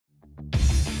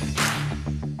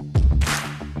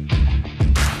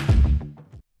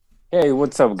Hey,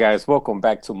 what's up, guys? Welcome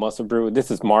back to MuscleBrew.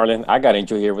 This is Marlon. I got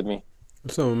Angel here with me.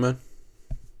 What's up, man?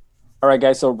 All right,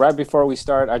 guys. So right before we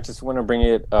start, I just want to bring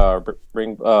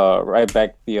right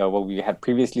back the what we had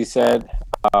previously said.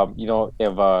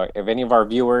 If any of our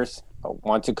viewers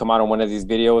want to come out on one of these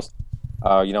videos,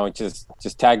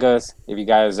 just tag us. If you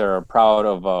guys are proud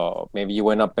of maybe you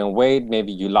went up in weight,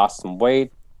 maybe you lost some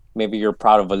weight, maybe you're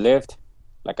proud of a lift.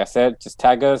 Like I said, just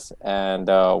tag us, and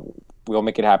we'll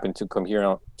make it happen to come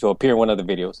here to appear in one of the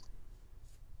videos.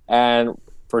 And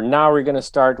for now, we're gonna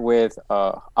start with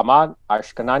Ahmad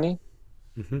Ashkanani,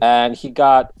 hmm and he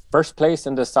got first place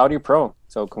in the Saudi Pro.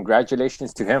 So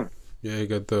congratulations to him. Yeah, you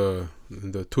got the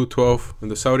 212 in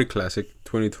the Saudi Classic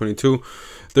 2022.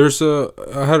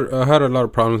 I had a lot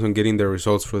of problems on getting the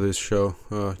results for this show.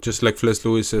 Just like Fles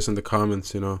Lewis says in the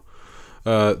comments,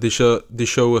 this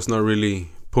show was not really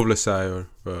publicized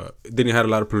or it didn't have a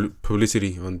lot of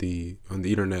publicity on the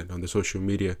internet, on the social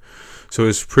media. So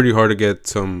it's pretty hard to get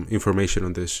some information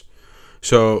on this.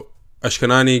 So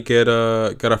Ashkanani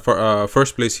got a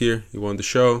first place here. He won the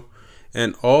show,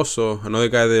 and also another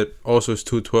guy that also is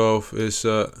 212 is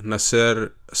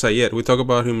Nasser Sayed. We talked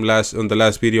about him last on the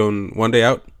last video on one day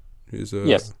out. His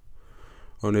Yes,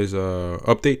 on his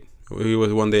update. He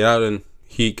was one day out, and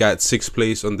he got sixth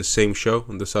place on the same show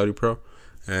on the Saudi Pro.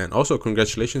 And also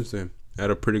congratulations to him.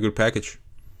 Had a pretty good package.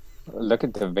 look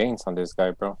at the veins on this guy,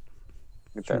 bro.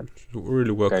 Look at that. Really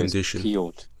well Guy's conditioned.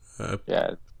 peeled. Uh,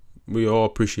 Yeah, we all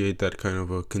appreciate that kind of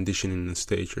a conditioning on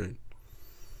stage, right?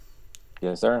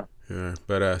 yes, sir. Yeah,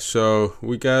 but so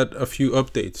we got a few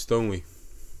updates, don't we?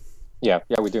 Yeah,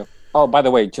 we do. Oh, by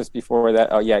the way, just before that,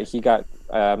 oh yeah, he got.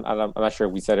 I'm not sure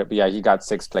if we said it, but yeah, he got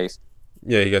sixth place.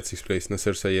 Yeah, he got sixth place.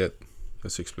 Nasser Sayed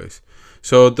got sixth place.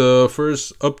 So the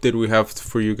first update we have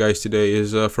for you guys today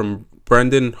is from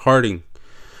Brandon Harding.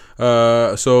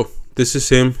 So this is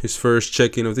him, his first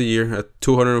check-in of the year at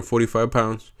 245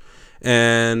 pounds,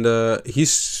 and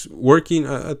he's working.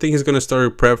 I think he's gonna start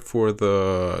a prep for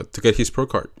the to get his pro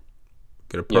card,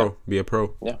 get a Yeah, pro, be a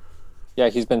pro. yeah, yeah.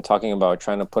 He's been talking about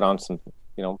trying to put on some,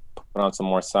 put on some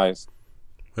more size,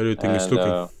 How do you think it's and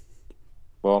looking?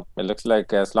 well, it looks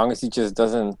like as long as he just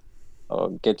doesn't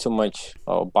get too much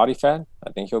body fat,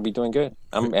 I think he'll be doing good.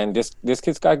 And this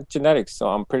kid's got genetics, so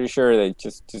I'm pretty sure that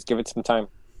just give it some time.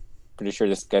 Pretty sure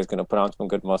this guy's gonna put on some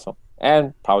good muscle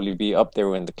and probably be up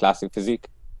there in the classic physique,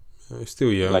 He's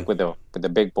still young. like with the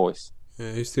big boys.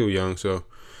 Yeah, he's still young, so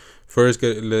first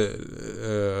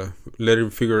let him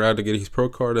figure out to get his pro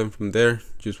card, and from there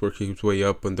just work his way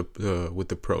up on the with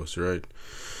the pros, right?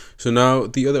 So now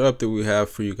the other update we have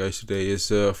for you guys today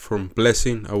is from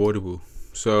Blessing Awodibu.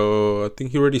 So I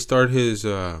think he already started his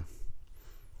yeah,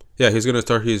 he's gonna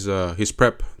start his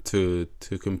prep to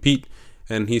compete,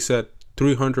 and he's at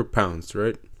 300 pounds,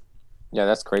 right? Yeah,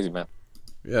 that's crazy, man.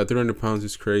 Yeah, 300 pounds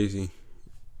is crazy.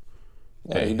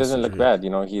 Yeah, Yeah, he he's doesn't look bad.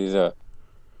 He's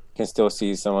can still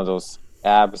see some of those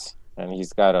abs, and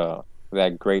he's got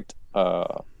that great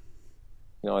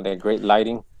that great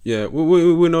lighting. yeah,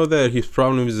 we know that his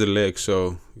problem is the leg.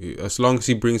 So as long as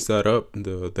he brings that up,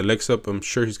 the legs up, I'm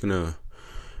sure he's gonna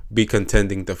be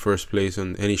contending the first place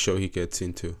on any show he gets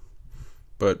into.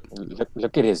 But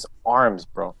Look at his arms,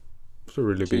 bro. it's a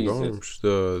really big Jesus. arms.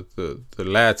 The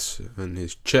lats and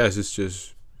his chest is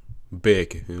just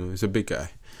big. He's a big guy,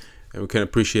 and we can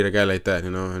appreciate a guy like that.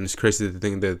 And it's crazy to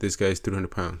think that this guy is 300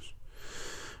 pounds.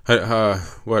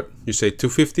 What you say?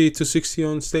 250, 260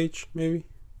 on stage, maybe.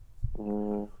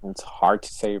 It's hard to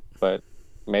say, but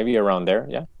maybe around there.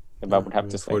 Yeah, if I Yeah, would have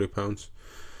maybe to say. 40 pounds.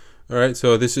 All right,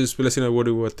 so this is Blessing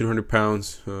Awodibu at 300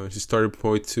 pounds. His starting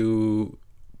point to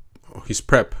his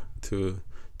prep to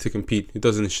compete.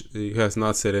 He has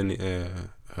not said any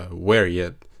where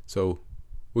yet, so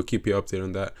we'll keep you updated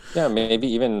on that. Yeah, maybe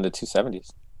even in the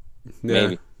 270s. Yeah,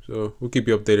 Maybe. so we'll keep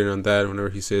you updated on that whenever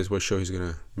he says what show he's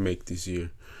gonna make this year.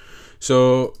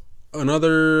 So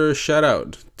another shout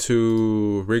out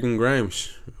to Regan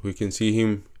Grimes. We can see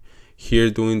him here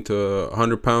doing the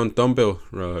 100-pound dumbbell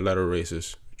ladder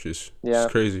races, which is just Yeah.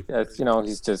 crazy. Yeah,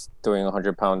 he's just doing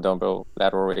 100-pound dumbbell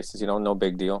lateral races. No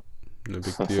big deal. No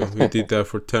big deal. He did that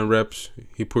for 10 reps.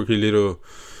 He put his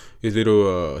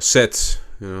little sets,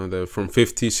 the from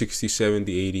 50, 60,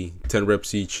 70, 80, 10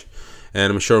 reps each.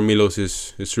 And I'm sure Milos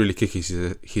is really kicking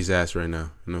his ass right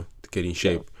now, to get in Yeah.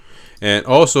 shape. And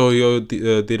also,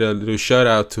 did a little shout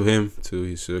out to him, to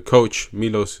his coach,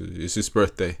 Milos. It's his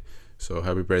birthday. So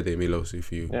happy birthday, Milos,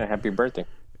 if you Yeah, happy birthday.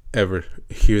 ever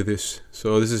hear this.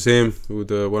 So this is him with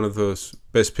one of those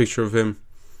best picture of him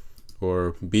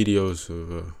or videos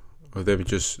of them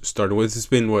just starting with. It's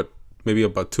been what, maybe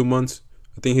about 2 months.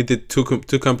 I think he did two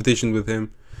competitions with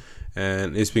him,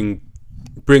 and it's been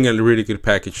bring a really good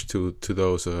package to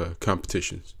those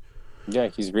competitions. Yeah,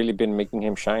 he's really been making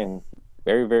him shine.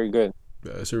 Very, very good.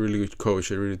 He's a really good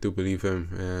coach. I really do believe him,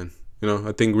 and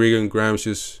I think Regan Grimes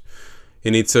he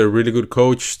needs a really good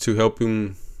coach to help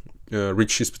him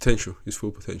reach his potential, his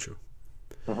full potential.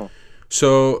 Mm-hmm.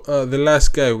 So the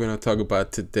last guy we're gonna talk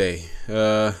about today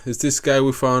is this guy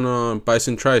we found on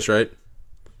Bison Tries, right?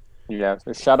 Yeah,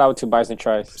 so shout out to Bison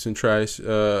Tries. Bison Tries.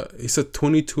 He's a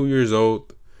 22 years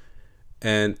old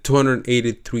and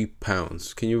 283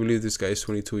 pounds. Can you believe this guy is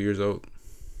 22 years old?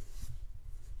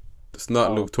 Does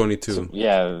not look 22. So,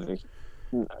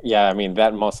 yeah. I mean,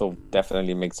 that muscle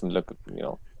definitely makes him look,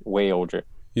 way older.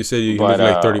 You said you look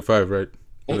like 35, right?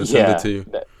 When I sent it to you.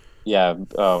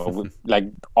 Like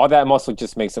all that muscle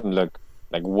just makes him look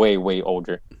like way, way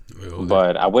older. Way older.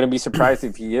 But I wouldn't be surprised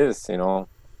if he is.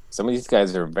 Some of these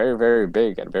guys are very, very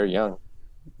big and very young.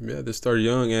 Yeah, they start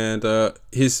young, and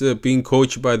he's being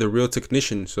coached by the real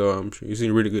technician, so I'm sure he's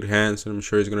in really good hands, and I'm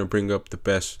sure he's gonna bring up the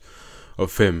best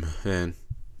of him. And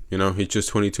he's just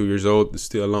 22 years old. There's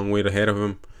still a long way ahead of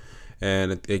him,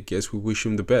 and I guess we wish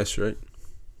him the best, right?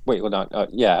 Wait, hold on.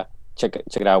 Yeah, check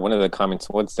it out. One of the comments.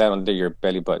 What's that under your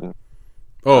belly button?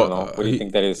 Oh, what do you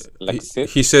think that is? Like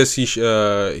he says he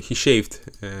shaved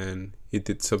and he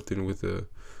did something with the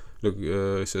look.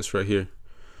 It says right here.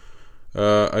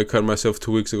 I cut myself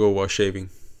 2 weeks ago while shaving.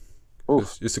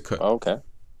 It's a cut. Oh, okay.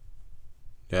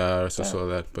 Yeah, I saw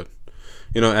that, but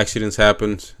accidents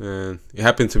happen, and it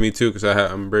happened to me too because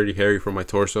I'm very hairy from my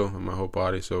torso and my whole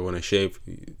body. So when I shave,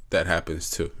 that happens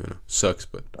too. Sucks,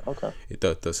 but okay, it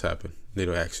does happen.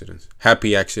 Little accidents,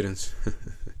 happy accidents.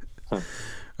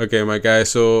 Okay, my guy.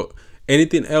 So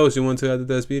anything else you want to add to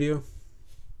this video?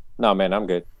 No, man, I'm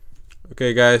good.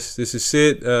 Okay, guys, this is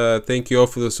it. Thank you all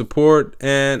for the support,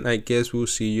 and I guess we'll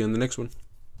see you in the next one.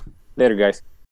 Later, guys.